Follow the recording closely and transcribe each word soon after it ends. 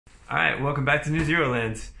Alright, welcome back to New Zero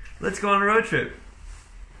Land. Let's go on a road trip.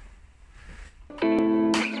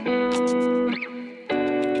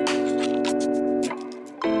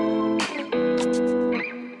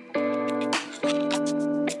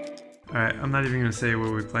 Alright, I'm not even going to say where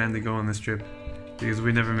we plan to go on this trip, because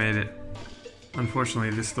we never made it.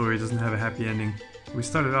 Unfortunately, this story doesn't have a happy ending. We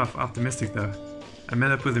started off optimistic though. I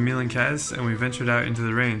met up with Emil and Kaz, and we ventured out into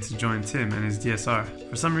the rain to join Tim and his DSR.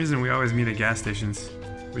 For some reason, we always meet at gas stations,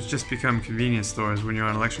 which just become convenience stores when you're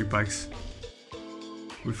on electric bikes.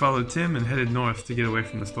 We followed Tim and headed north to get away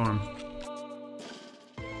from the storm.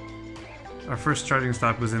 Our first charging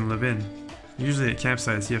stop was in Levin. Usually at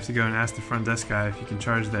campsites you have to go and ask the front desk guy if you can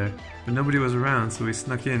charge there, but nobody was around, so we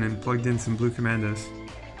snuck in and plugged in some Blue Commandos.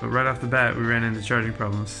 But right off the bat we ran into charging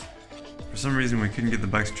problems. For some reason we couldn't get the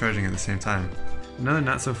bikes charging at the same time. Another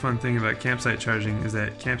not so fun thing about campsite charging is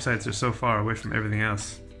that campsites are so far away from everything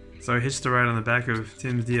else. So I hitched a ride on the back of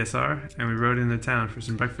Tim's DSR and we rode into town for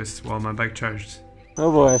some breakfast while my bike charged.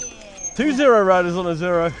 Oh boy. 2 0 riders on a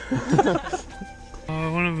zero.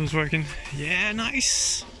 Oh, one of them's working. Yeah,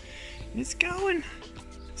 nice. It's going.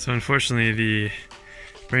 So unfortunately the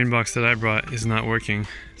brain box that I brought is not working.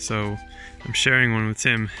 So I'm sharing one with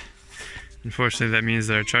Tim. Unfortunately that means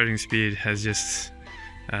that our charging speed has just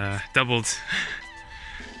doubled.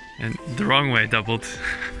 And the wrong way doubled.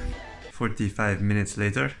 45 minutes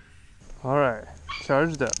later. Alright,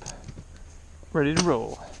 charged up. Ready to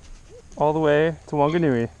roll. All the way to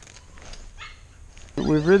Wanganui.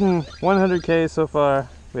 We've ridden 100k so far.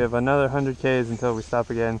 We have another 100k's until we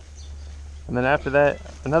stop again. And then after that,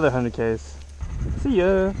 another 100k's. See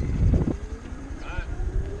ya!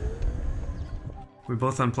 We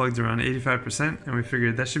both unplugged around 85% and we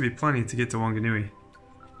figured that should be plenty to get to Wanganui.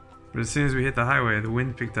 But as soon as we hit the highway, the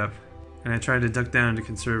wind picked up and I tried to duck down to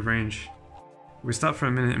conserve range. We stopped for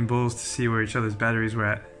a minute in Bulls to see where each other's batteries were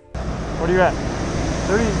at. What are you at?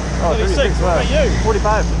 30? Oh, 36. Wow. What about you?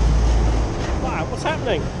 45. Wow, what's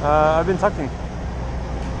happening? I've been tucking.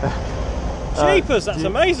 Jeepers, that's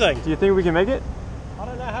amazing. Do you think we can make it? I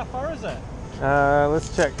don't know, how far is it? Let's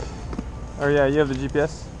check. Oh yeah, you have the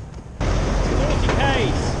GPS?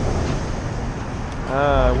 40k's.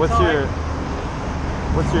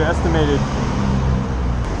 What's your estimated?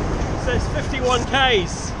 It says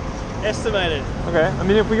 51k's estimated. Okay, I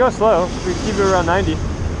mean if we go slow, we can keep it around 90. Yeah,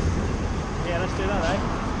 let's do that, eh?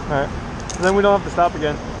 Alright, and then we don't have to stop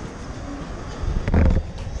again.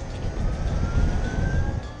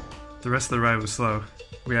 The rest of the ride was slow.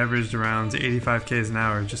 We averaged around 85 k's an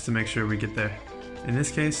hour just to make sure we get there. In this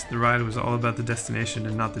case, the ride was all about the destination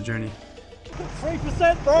and not the journey.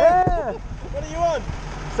 3%, bro! Yeah! What are you on?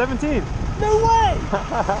 17! No way!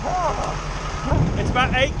 It's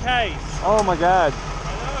about 8k's. Oh my god. I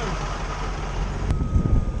know.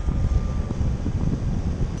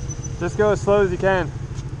 Just go as slow as you can.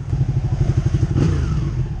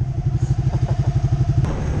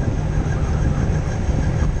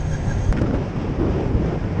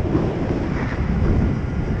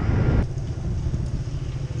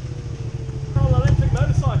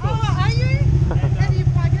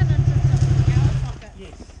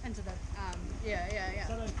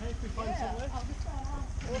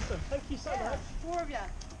 Awesome, thank you so much. 4 of you.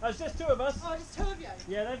 It's just 2 of us. Oh, just 2 of you?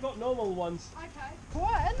 Yeah, they've got normal ones. Okay.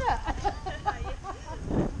 Quiet, isn't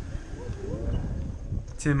it?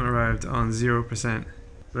 Tim arrived on 0%,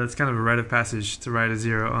 but that's kind of a rite of passage to ride a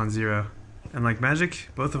 0 on 0. And like magic,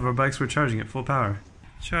 both of our bikes were charging at full power.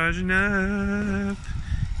 Charging up!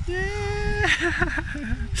 Yeah!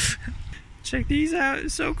 Check these out,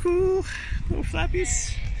 it's so cool! Little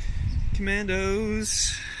flappies.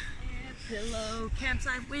 Commandos. Pillow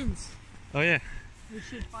campsite wins. Oh yeah. We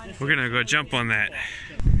should find We're gonna go jump on that.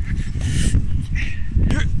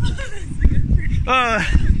 Oh,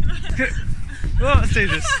 it's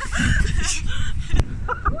dangerous.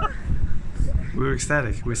 We were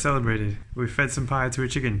ecstatic. We celebrated. We fed some pie to a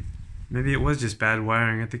chicken. Maybe it was just bad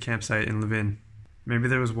wiring at the campsite in Levin. Maybe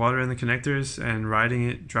there was water in the connectors and riding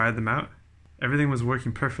it dried them out. Everything was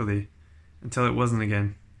working perfectly until it wasn't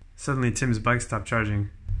again. Suddenly Tim's bike stopped charging.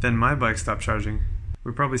 Then my bike stopped charging.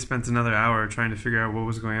 We probably spent another hour trying to figure out what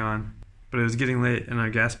was going on, but it was getting late and our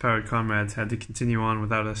gas-powered comrades had to continue on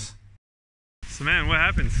without us. So man, what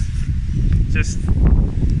happened?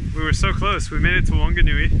 We were so close. We made it to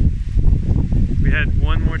Wanganui. We had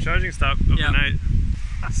one more charging stop of the night.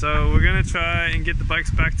 So we're gonna try and get the bikes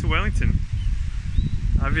back to Wellington.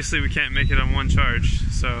 Obviously we can't make it on one charge,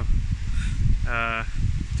 so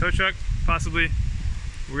tow truck, possibly.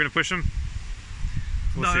 We're gonna push them.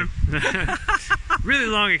 We'll see. Really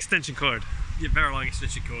long extension cord. Yeah, very long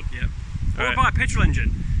extension cord, yeah. Or buy a petrol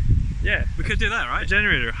engine. Yeah, We could do that, right?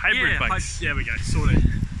 generator, hybrid bikes. There we go, sorted.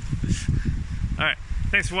 Alright,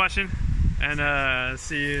 thanks for watching, and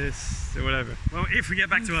see you, whatever. Well, if we get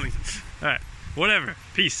back to Wellington. Alright, whatever.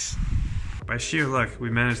 Peace. By sheer luck, we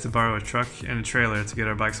managed to borrow a truck and a trailer to get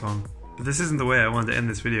our bikes home. But this isn't the way I wanted to end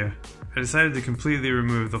this video. I decided to completely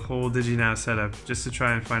remove the whole DigiNow setup just to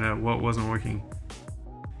try and find out what wasn't working.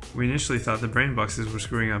 We initially thought the brain boxes were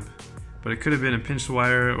screwing up, but it could have been a pinched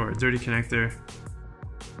wire or a dirty connector.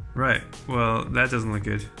 Right, well, that doesn't look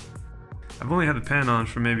good. I've only had the pan on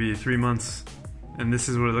for maybe 3 months, and this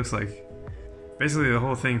is what it looks like. Basically, the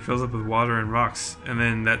whole thing fills up with water and rocks, and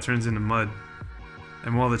then that turns into mud.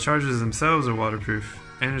 And while the chargers themselves are waterproof,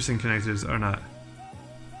 Anderson connectors are not.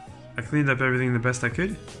 I cleaned up everything the best I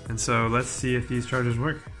could, and so let's see if these chargers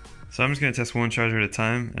work. So I'm just going to test one charger at a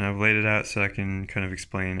time, and I've laid it out so I can kind of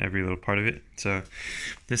explain every little part of it. So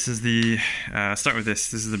this is the, start with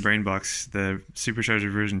this is the brain box, the supercharger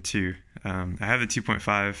version 2. I have the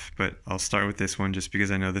 2.5, but I'll start with this one just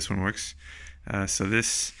because I know this one works. So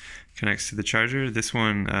this connects to the charger. This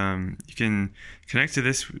one, you can connect to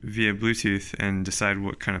this via Bluetooth and decide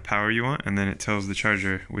what kind of power you want, and then it tells the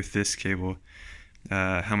charger with this cable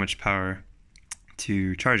how much power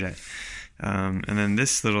to charge at. And then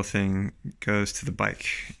this little thing goes to the bike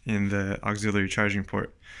in the auxiliary charging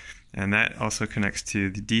port, and that also connects to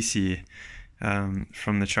the DC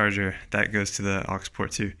from the charger. That goes to the aux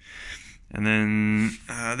port too. And then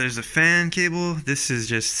there's a fan cable. This is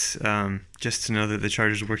just to know that the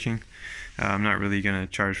charger is working. I'm not really going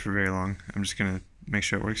to charge for very long. I'm just going to make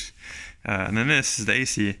sure it works. And then this is the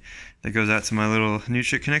AC that goes out to my little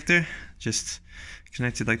Nutrit connector. Just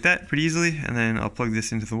connected like that pretty easily. And then I'll plug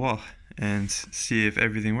this into the wall and see if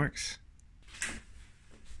everything works.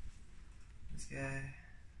 This guy.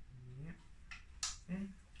 Yep. And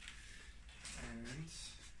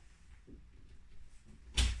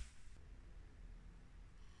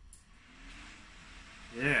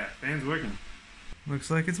yeah, fan's working.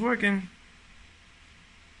 Looks like it's working.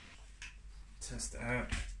 Test out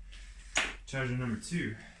charger number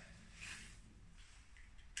 2.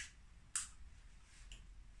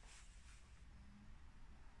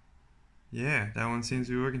 Yeah, that one seems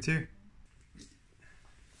to be working too.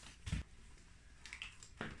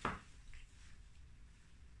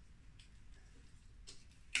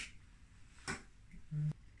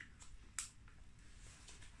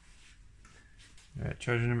 Alright,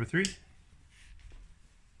 charger number 3.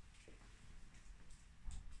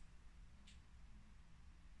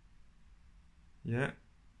 Yeah,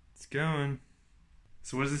 it's going.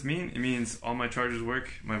 So what does this mean? It means all my chargers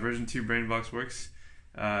work, my version 2 brain box works.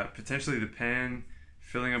 Potentially the pan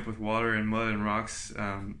filling up with water and mud and rocks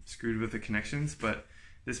screwed with the connections, but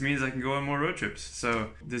this means I can go on more road trips. So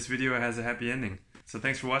this video has a happy ending. So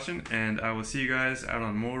thanks for watching, and I will see you guys out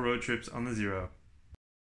on more road trips on the Zero.